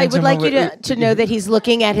 Audience, I would like you to know that he's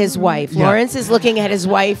looking at his wife. Yeah. Lawrence is looking at his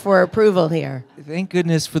wife for approval here. Thank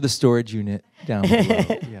goodness for the storage unit down below.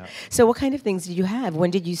 Yeah. So what kind of things did you have?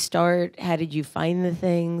 When did you start? How did you find the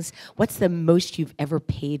things? What's the most you've ever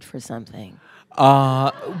paid for something?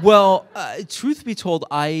 Truth be told,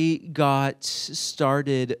 I got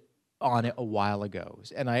started on it a while ago,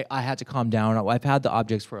 and I had to calm down. I've had the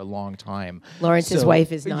objects for a long time. Lawrence's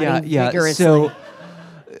wife is nodding vigorously. So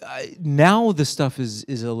now the stuff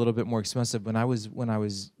is a little bit more expensive. When I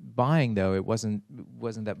was buying, though, it wasn't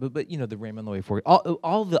that. But the Raymond Loewy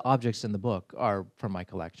all the objects in the book are from my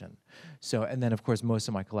collection. So, and then of course most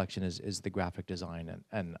of my collection is the graphic design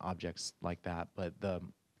and objects like that. But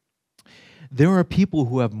there are people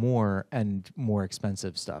who have more and more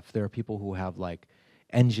expensive stuff. There are people who have like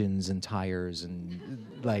engines and tires and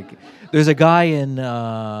like there's a guy in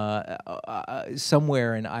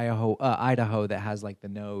somewhere in Idaho that has like the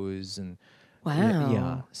nose and wow.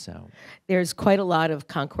 Yeah, so there's quite a lot of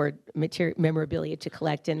Concorde memorabilia to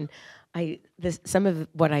collect, and some of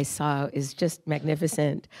what I saw is just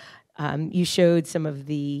magnificent. You showed some of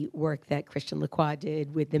the work that Christian Lacroix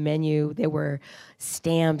did with the menu. There were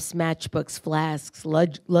stamps, matchbooks, flasks,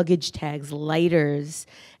 luggage tags, lighters,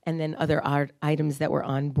 and then other art items that were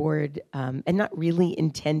on board and not really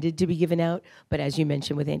intended to be given out, but as you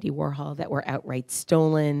mentioned with Andy Warhol, that were outright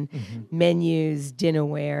stolen. Menus,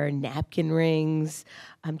 dinnerware, napkin rings.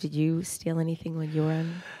 Did you steal anything when you were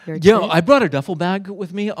on your trip? Yeah, I brought a duffel bag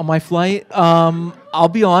with me on my flight. I'll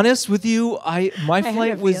be honest with you. My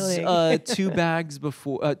flight was 2 months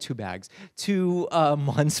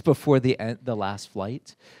before the last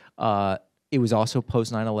flight. It was also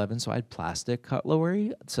post 9/11, so I had plastic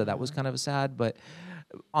cutlery, so that was kind of sad. But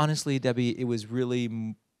honestly, Debbie, it was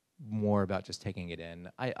really more about just taking it in.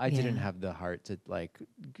 I didn't have the heart to like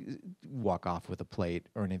walk off with a plate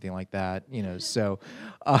or anything like that, So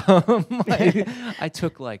I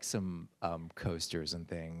took like some coasters and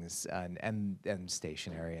things and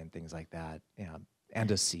stationery and things like that. Yeah. And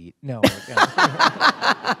a seat. No.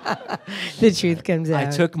 The truth comes out. I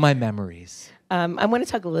took my memories. I want to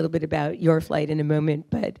talk a little bit about your flight in a moment,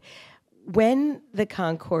 but when the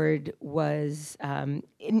Concorde was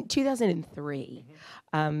in 2003,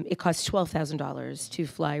 it cost $12,000 to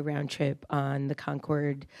fly round trip on the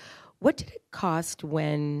Concorde. What did it cost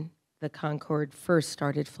when the Concorde first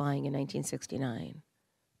started flying in 1969?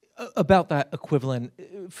 About that equivalent,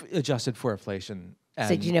 adjusted for inflation.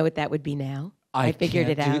 So do you know what that would be now? I figured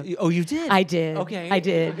it out. Oh, you did? I did. Okay. I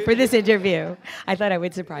did. For this interview. I thought I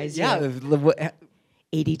would surprise you. Yeah.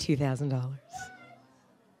 $82,000.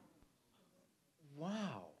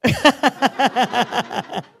 Wow.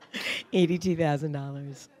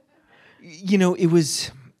 $82,000.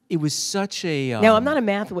 It was such a... Now, I'm not a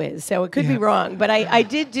math whiz, so it could be wrong, but I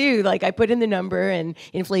did I put in the number and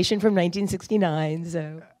inflation from 1969,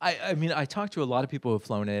 so... I talked to a lot of people who've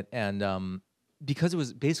flown it, and because it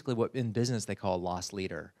was basically what in business they call a lost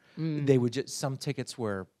leader. They would some tickets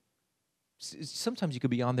were... Sometimes you could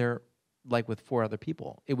be on there like with 4 other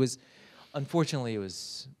people. Unfortunately, it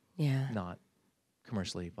was not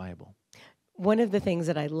commercially viable. One of the things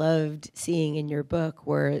that I loved seeing in your book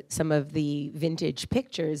were some of the vintage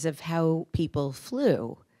pictures of how people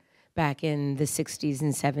flew back in the 60s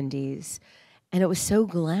and 70s. And it was so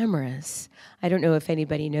glamorous. I don't know if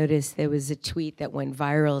anybody noticed, there was a tweet that went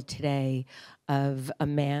viral today of a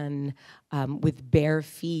man with bare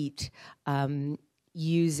feet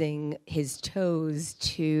using his toes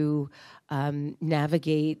to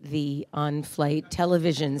navigate the on-flight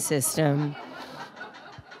television system.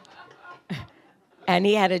 And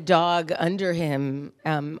he had a dog under him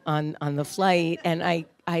on the flight, and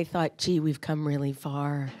I thought, gee, we've come really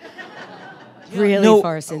far. Really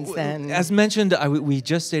far since then. As mentioned, we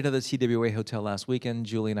just stayed at the TWA hotel last weekend.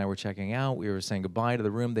 Julie and I were checking out. We were saying goodbye to the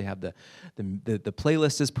room. They have the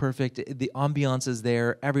playlist is perfect. The ambiance is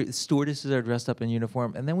there. Stewardesses are dressed up in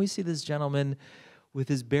uniform. And then we see this gentleman with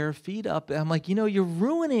his bare feet up. And I'm like, you're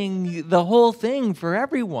ruining the whole thing for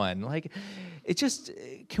everyone. Like,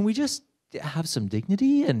 can we just have some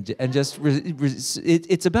dignity and just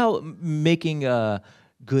it's about making a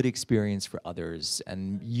good experience for others,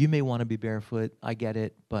 and you may want to be barefoot. I get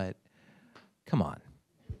it, but come on.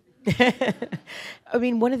 I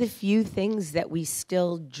mean, one of the few things that we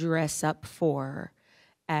still dress up for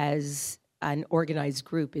as an organized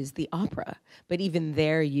group is the opera, but even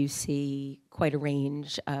there you see quite a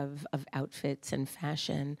range of outfits and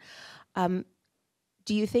fashion.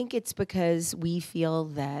 Do you think it's because we feel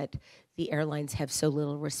that the airlines have so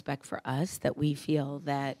little respect for us that we feel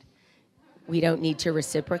that we don't need to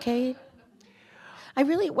reciprocate?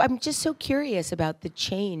 I'm just so curious about the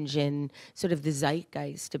change in sort of the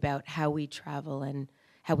zeitgeist about how we travel and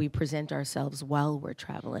how we present ourselves while we're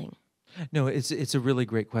traveling. No, it's a really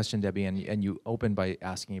great question, Debbie, and you opened by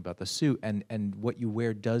asking about the suit, and what you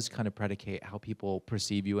wear does kind of predicate how people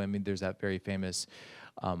perceive you. I mean, there's that very famous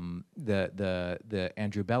the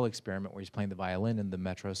Andrew Bell experiment where he's playing the violin in the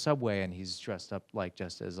metro subway and he's dressed up like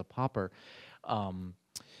just as a pauper. I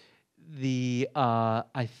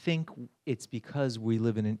think it's because we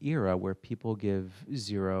live in an era where people give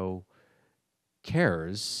zero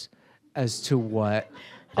cares as to what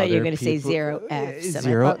I thought you were other going to say people- zero Fs. and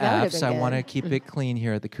Zero thought that would've Fs. been I want to good. keep it clean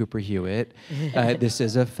here at the Cooper Hewitt. This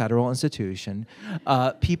is a federal institution.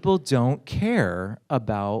 People don't care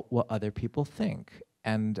about what other people think.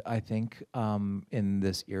 And I think in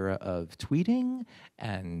this era of tweeting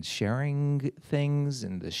and sharing things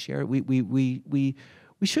and we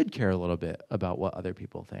should care a little bit about what other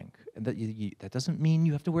people think. And that doesn't mean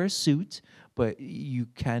you have to wear a suit, but you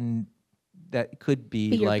can. That could be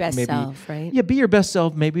your like best maybe self, right? Yeah, be your best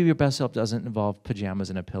self. Maybe your best self doesn't involve pajamas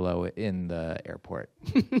and a pillow in the airport.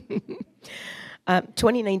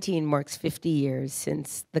 2019 marks 50 years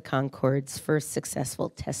since the Concorde's first successful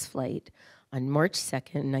test flight on March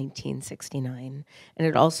 2nd, 1969. And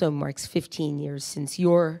it also marks 15 years since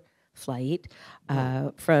your flight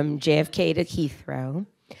from JFK to Heathrow.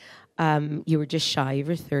 You were just shy of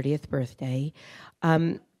your 30th birthday.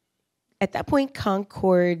 At that point,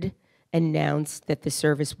 Concorde announced that the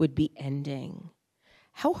service would be ending.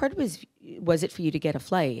 How hard was it for you to get a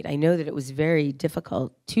flight? I know that it was very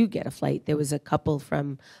difficult to get a flight. There was a couple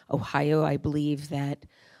from Ohio, I believe, that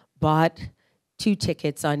bought 2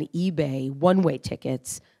 tickets on eBay, one-way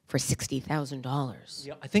tickets, for $60,000.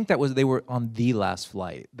 Yeah, I think they were on the last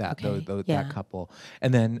flight, that couple.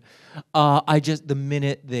 And then the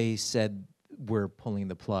minute they said we're pulling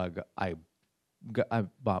the plug, I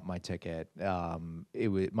bought my ticket.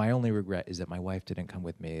 My only regret is that my wife didn't come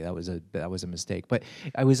with me. That was a mistake. But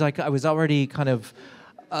I was already kind of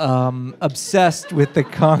obsessed with the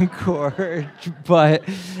Concorde. But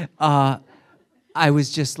I was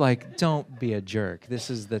just like, don't be a jerk. This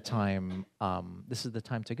is the time. This is the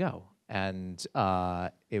time to go. And I'm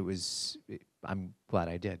glad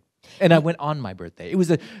I did. And I went on my birthday. It was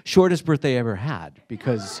the shortest birthday I ever had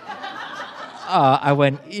because. I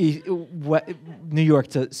went New York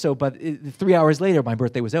but 3 hours later, my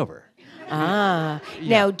birthday was over.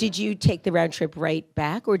 Now, did you take the round trip right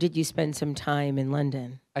back, or did you spend some time in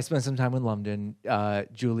London? I spent some time in London.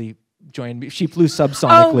 Julie joined me. She flew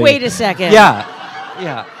subsonically. Oh, wait a second.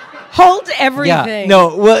 Yeah. Hold everything. Yeah.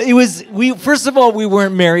 No, well, first of all, we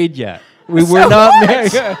weren't married yet. We were not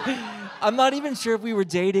married. I'm not even sure if we were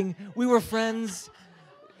dating. We were friends.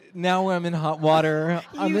 Now I'm in hot water.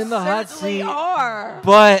 I'm in the hot seat. You are.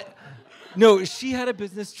 But no, she had a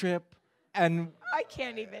business trip, and I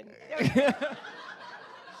can't even.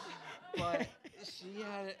 but she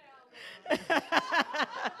had.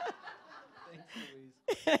 Thanks, Louise.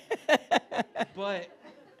 But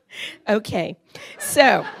okay,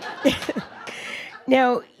 so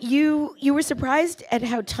now you were surprised at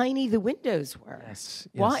how tiny the windows were. Yes.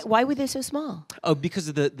 Why were they so small? Oh, because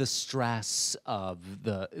of the stress of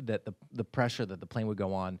the pressure that the plane would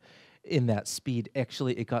go on in that speed.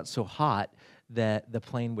 Actually, it got so hot that the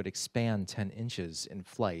plane would expand 10 inches in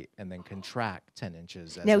flight and then contract 10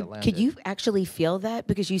 inches as it landed. Could you actually feel that?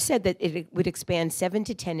 Because you said that it would expand 7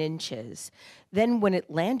 to 10 inches. Then when it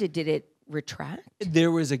landed, did it retract?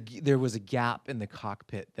 There was a gap in the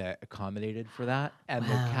cockpit that accommodated for that, and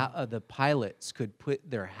the pilots could put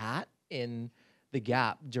their hat in the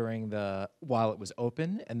gap while it was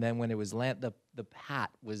open, and then when it was the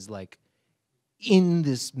hat was like in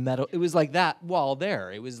this metal. It was like that while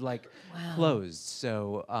there. It was like closed.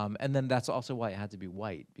 So and then that's also why it had to be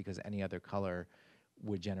white, because any other color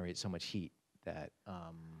would generate so much heat that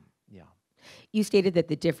You stated that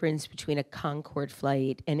the difference between a Concorde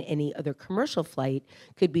flight and any other commercial flight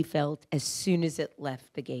could be felt as soon as it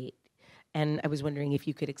left the gate. And I was wondering if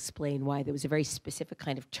you could explain why there was a very specific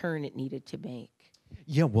kind of turn it needed to make.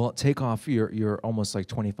 Yeah, well, at takeoff, you're almost like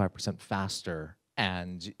 25% faster.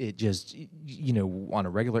 And it just, on a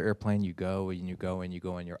regular airplane, you go and you go and you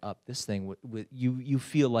go and you're up. This thing, you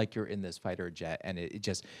feel like you're in this fighter jet, and it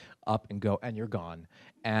just up and go, and you're gone.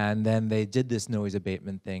 And then they did this noise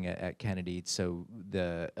abatement thing at Kennedy, so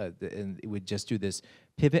and it would just do this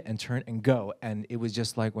pivot and turn and go, and it was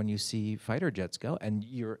just like when you see fighter jets go, and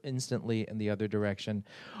you're instantly in the other direction.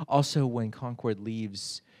 Also, when Concorde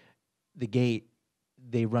leaves the gate,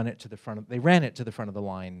 they ran it to the front of the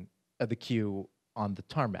line of the queue on the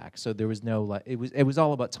tarmac, so there was no it was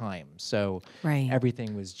all about time. So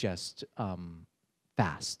everything was just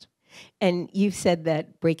fast. And you've said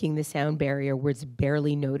that breaking the sound barrier was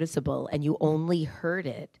barely noticeable, and you only heard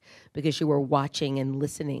it because you were watching and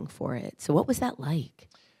listening for it. So what was that like?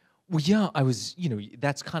 Well, yeah, I was,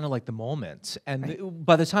 that's kind of like the moment. And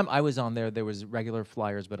by the time I was on there was regular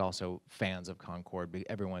flyers, but also fans of Concorde,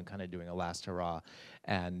 everyone kind of doing a last hurrah.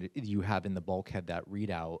 And you have in the bulkhead that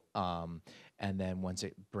readout. And then once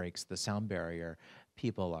it breaks the sound barrier,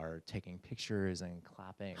 people are taking pictures and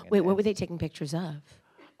clapping. Wait, what were they taking pictures of?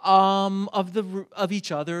 Of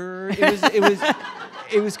each other.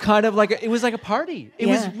 It was kind of like a party. It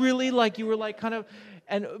was really like you were like kind of,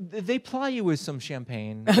 and they ply you with some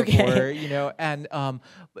champagne before, you know, and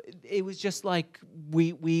but it was just like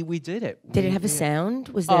we did it. Did it have a sound?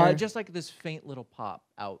 Was there just like this faint little pop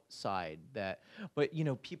outside that, but you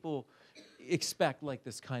know, people expect like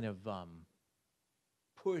this kind of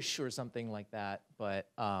push or something like that, but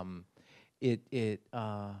it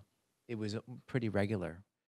was pretty regular.